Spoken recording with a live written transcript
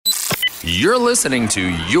You're listening to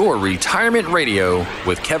Your Retirement Radio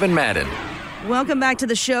with Kevin Madden. Welcome back to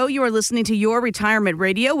the show. You are listening to Your Retirement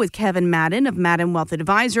Radio with Kevin Madden of Madden Wealth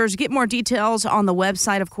Advisors. Get more details on the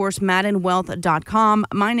website, of course, maddenwealth.com.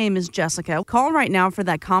 My name is Jessica. Call right now for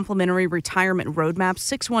that complimentary retirement roadmap,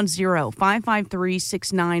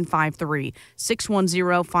 610-553-6953,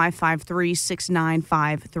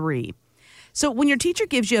 610-553-6953. So when your teacher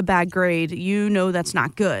gives you a bad grade, you know that's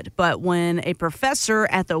not good. But when a professor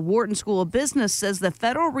at the Wharton School of Business says the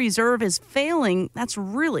Federal Reserve is failing, that's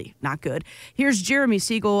really not good. Here's Jeremy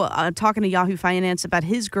Siegel talking to Yahoo Finance about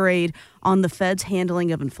his grade on the Fed's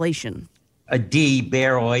handling of inflation. A D,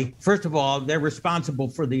 barely. First of all, they're responsible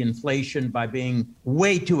for the inflation by being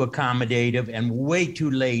way too accommodative and way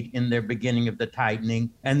too late in their beginning of the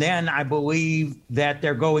tightening. And then I believe that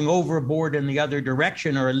they're going overboard in the other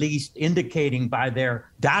direction, or at least indicating by their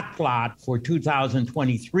dot plot for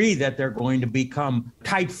 2023 that they're going to become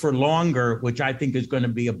tight for longer, which I think is going to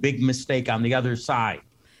be a big mistake on the other side.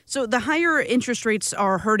 So the higher interest rates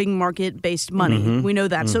are hurting market-based money. Mm-hmm. We know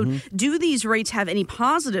that. Mm-hmm. So do these rates have any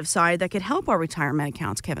positive side that could help our retirement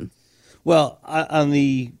accounts, Kevin? Well, on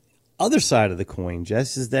the other side of the coin,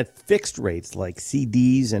 Jess, is that fixed rates like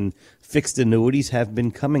CDs and fixed annuities have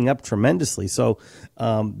been coming up tremendously. So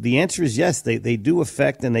the answer is yes, they do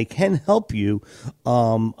affect and they can help you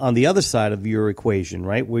on the other side of your equation,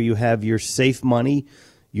 right, where you have your safe money.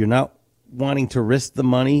 You're not wanting to risk the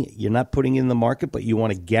money, you're not putting in the market, but you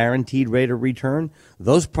want a guaranteed rate of return.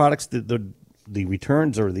 Those products, the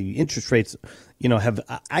returns or the interest rates, have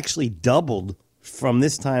actually doubled from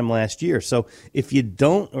this time last year. So if you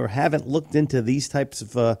don't or haven't looked into these types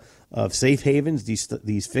of safe havens,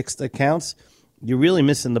 these fixed accounts, you're really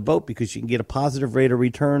missing the boat, because you can get a positive rate of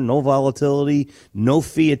return, no volatility, no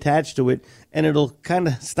fee attached to it, and it'll kind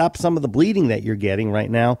of stop some of the bleeding that you're getting right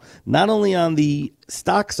now, not only on the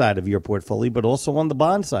stock side of your portfolio, but also on the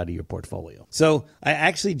bond side of your portfolio. So I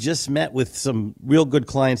actually just met with some real good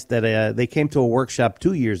clients that they came to a workshop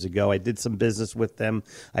 2 years ago. I did some business with them.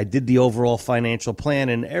 I did the overall financial plan,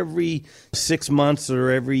 and every 6 months or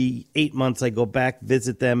every 8 months I go back,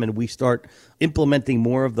 visit them, and we start implementing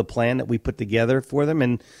more of the plan that we put together for them.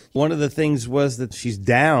 And one of the things was that she's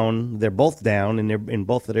down. They're both down in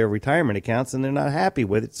both of their retirement accounts, and they're not happy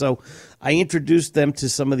with it. So I introduced them to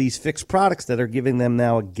some of these fixed products that are giving them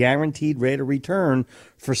now a guaranteed rate of return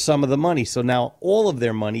for some of the money. So now all of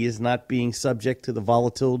their money is not being subject to the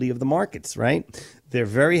volatility of the markets, right? They're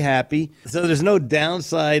very happy. So there's no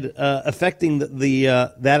downside affecting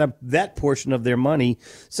that portion of their money.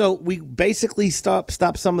 So we basically stop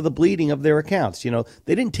some of the bleeding of their accounts.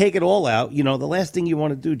 They didn't take it all out. The last thing you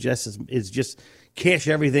want to do, Jess, is just cash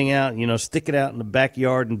everything out, stick it out in the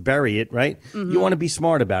backyard and bury it, right? Mm-hmm. You want to be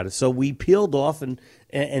smart about it. So we peeled off and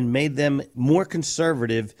made them more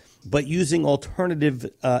conservative, but using alternative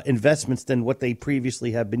investments than what they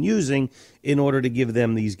previously have been using, in order to give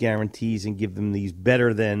them these guarantees and give them these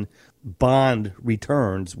better than bond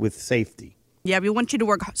returns with safety. Yeah, we want you to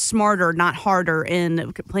work smarter, not harder,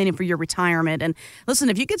 in planning for your retirement. And listen,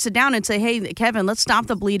 if you could sit down and say, hey, Kevin, let's stop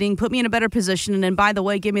the bleeding, put me in a better position, and then, by the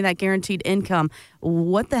way, give me that guaranteed income,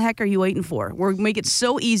 what the heck are you waiting for? We're make it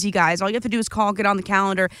so easy, guys. All you have to do is call, get on the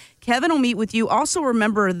calendar. Kevin will meet with you. Also,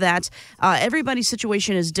 remember that everybody's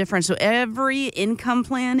situation is different, so every income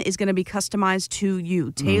plan is going to be customized to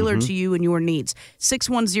you, tailored to you and your needs.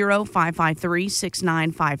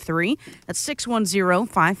 610-553-6953. That's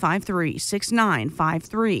 610-553-6953.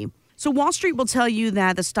 So Wall Street will tell you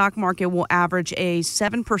that the stock market will average a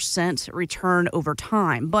 7% return over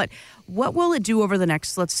time. But what will it do over the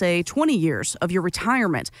next, let's say, 20 years of your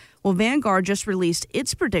retirement? Well, Vanguard just released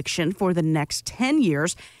its prediction for the next 10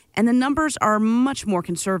 years, and the numbers are much more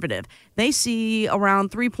conservative. They see around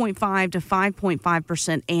 3.5 to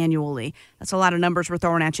 5.5% annually. That's a lot of numbers we're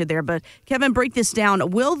throwing at you there. But, Kevin, break this down.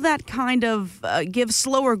 Will that kind of give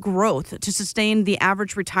slower growth to sustain the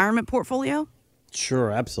average retirement portfolio?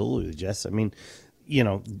 Sure, absolutely, Jess. I mean,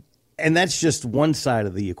 and that's just one side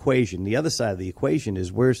of the equation. The other side of the equation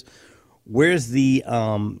is where's the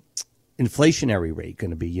inflationary rate going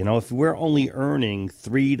to be? If we're only earning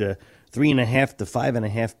 3 to 3.5 to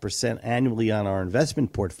 5.5% annually on our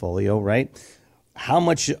investment portfolio, right? How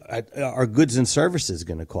much are goods and services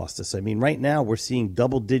going to cost us? I mean, right now we're seeing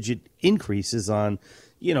double-digit increases on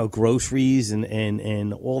groceries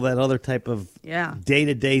and all that other type of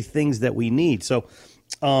day-to-day things that we need. So,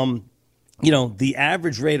 the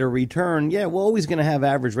average rate of return, we're always going to have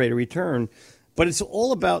average rate of return, but it's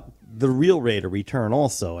all about the real rate of return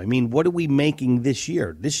also. I mean, what are we making this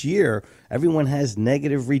year? This year, everyone has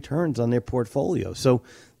negative returns on their portfolio. So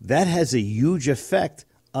that has a huge effect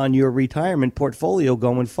on your retirement portfolio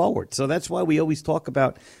going forward. So that's why we always talk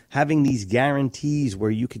about having these guarantees where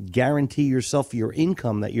you could guarantee yourself your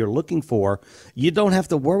income that you're looking for. You don't have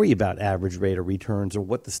to worry about average rate of returns or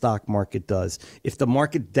what the stock market does. If the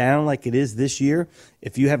market's down like it is this year,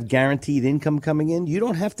 if you have guaranteed income coming in, you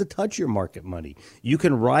don't have to touch your market money. You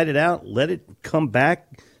can ride it out, let it come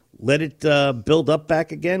back, let it build up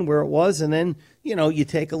back again where it was, and then, you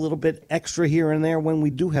take a little bit extra here and there when we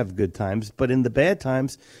do have good times. But in the bad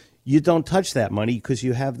times, you don't touch that money because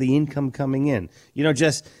you have the income coming in.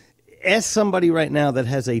 Just ask somebody right now that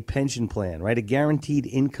has a pension plan, right? A guaranteed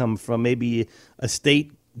income from maybe a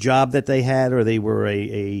state job that they had, or they were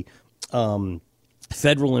a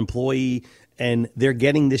federal employee, and they're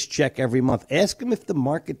getting this check every month. Ask them if the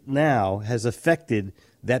market now has affected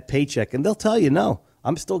that paycheck, and they'll tell you no.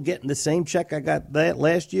 I'm still getting the same check I got that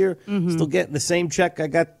last year. Still getting the same check I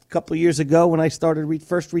got a couple of years ago when I started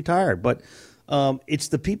first retired. But it's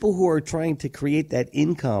the people who are trying to create that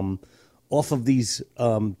income off of these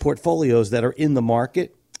portfolios that are in the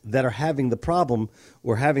market that are having the problem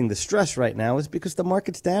or having the stress right now, is because the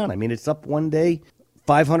market's down. I mean, it's up one day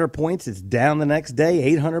 500 points. It's down the next day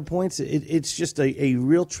 800 points. It's just a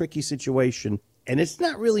real tricky situation. And it's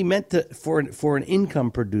not really meant for an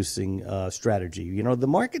income-producing strategy. The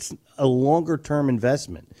market's a longer-term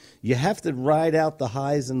investment. You have to ride out the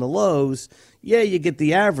highs and the lows. Yeah, you get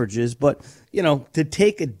the averages, but, to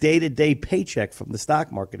take a day-to-day paycheck from the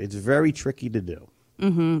stock market, it's very tricky to do.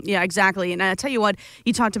 Yeah, exactly. And I tell you what,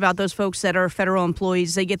 you talked about those folks that are federal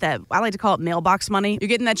employees. They get that, I like to call it mailbox money. You're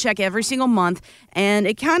getting that check every single month, and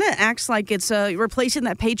it kind of acts like it's replacing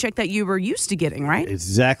that paycheck that you were used to getting, right?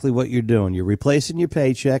 Exactly what you're doing. You're replacing your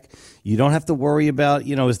paycheck. You don't have to worry about,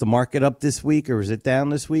 is the market up this week or is it down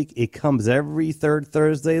this week? It comes every third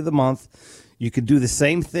Thursday of the month. You could do the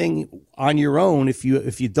same thing on your own if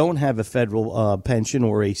you don't have a federal pension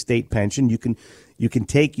or a state pension. You can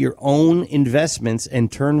take your own investments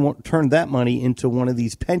and turn that money into one of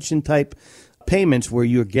these pension type payments where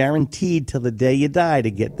you're guaranteed till the day you die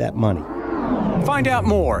to get that money. Find out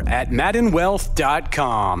more at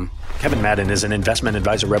MaddenWealth.com. Kevin Madden is an investment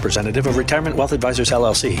advisor representative of Retirement Wealth Advisors,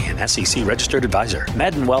 LLC, an SEC registered advisor.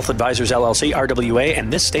 Madden Wealth Advisors, LLC, RWA,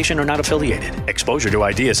 and this station are not affiliated. Exposure to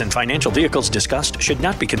ideas and financial vehicles discussed should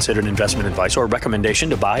not be considered investment advice or recommendation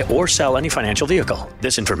to buy or sell any financial vehicle.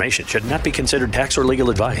 This information should not be considered tax or legal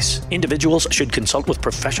advice. Individuals should consult with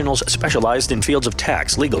professionals specialized in fields of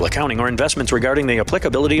tax, legal, accounting, or investments regarding the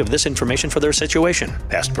applicability of this information for their situation.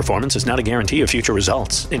 Past performance is not a guarantee of future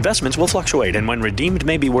results. Investments will fluctuate and when redeemed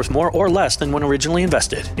may be worth more or less than when originally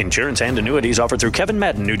invested. Insurance and annuities offered through Kevin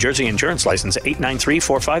Madden, New Jersey Insurance License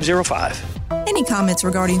 8934505. Any comments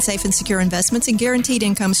regarding safe and secure investments and guaranteed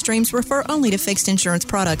income streams refer only to fixed insurance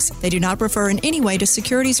products. They do not refer in any way to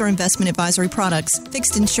securities or investment advisory products.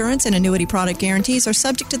 Fixed insurance and annuity product guarantees are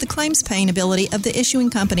subject to the claims paying ability of the issuing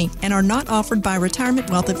company and are not offered by Retirement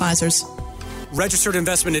Wealth Advisors. Registered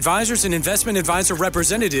investment advisors and investment advisor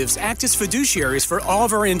representatives act as fiduciaries for all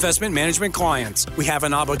of our investment management clients. We have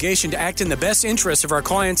an obligation to act in the best interest of our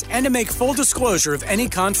clients and to make full disclosure of any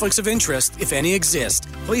conflicts of interest, if any exist.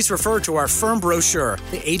 Please refer to our firm brochure,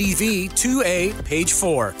 the ADV 2A, page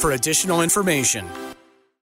 4, for additional information.